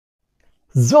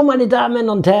So, meine Damen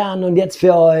und Herren, und jetzt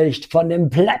für euch von den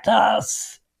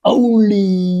Platters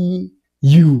Only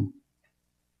You.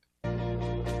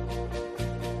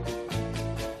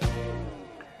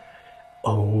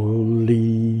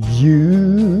 Only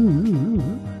you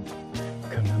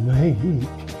can make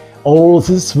all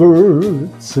these words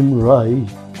seem right.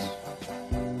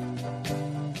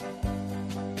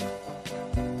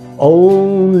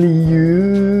 Only you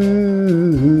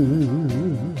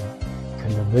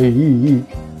can make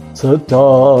the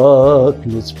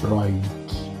darkness bright.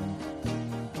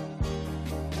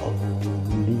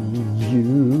 Only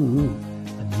you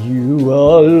and you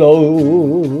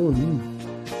alone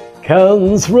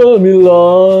can thrill me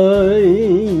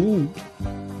like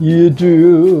you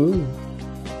do.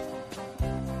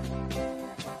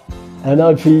 And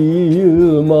I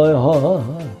fill my heart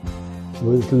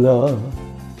with love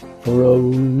for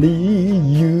only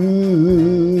you.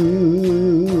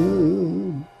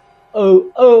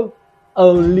 Oh, oh,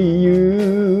 only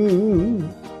you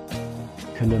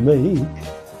can make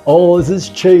all this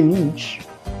change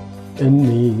in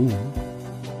me.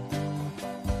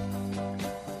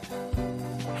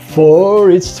 For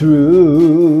it's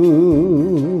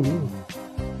true,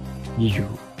 you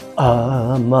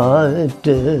are my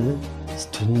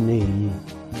destiny.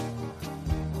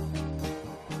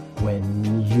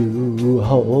 When you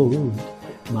hold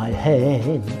my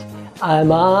hand, I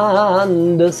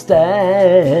understand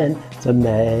the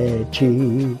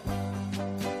magic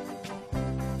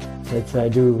that I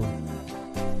do.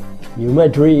 You, my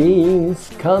dreams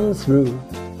come through,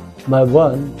 my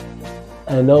one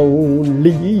and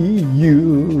only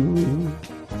you.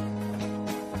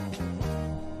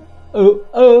 Oh,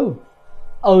 oh,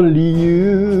 only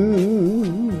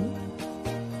you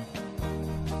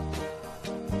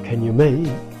can you make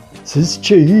this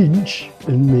change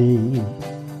in me.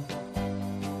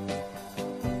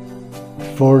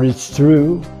 For it's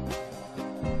true,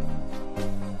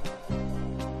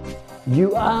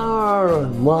 you are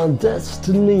my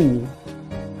destiny.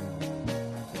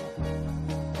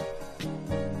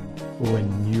 When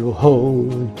you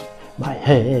hold my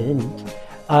hand,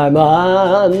 I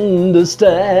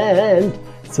understand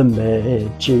the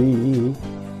magic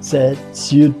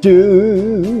that you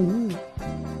do.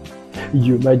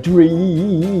 You, my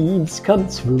dreams come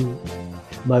true,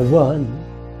 my one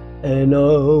and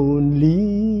only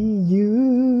you.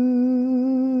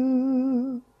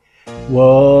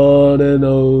 One and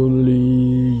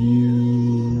only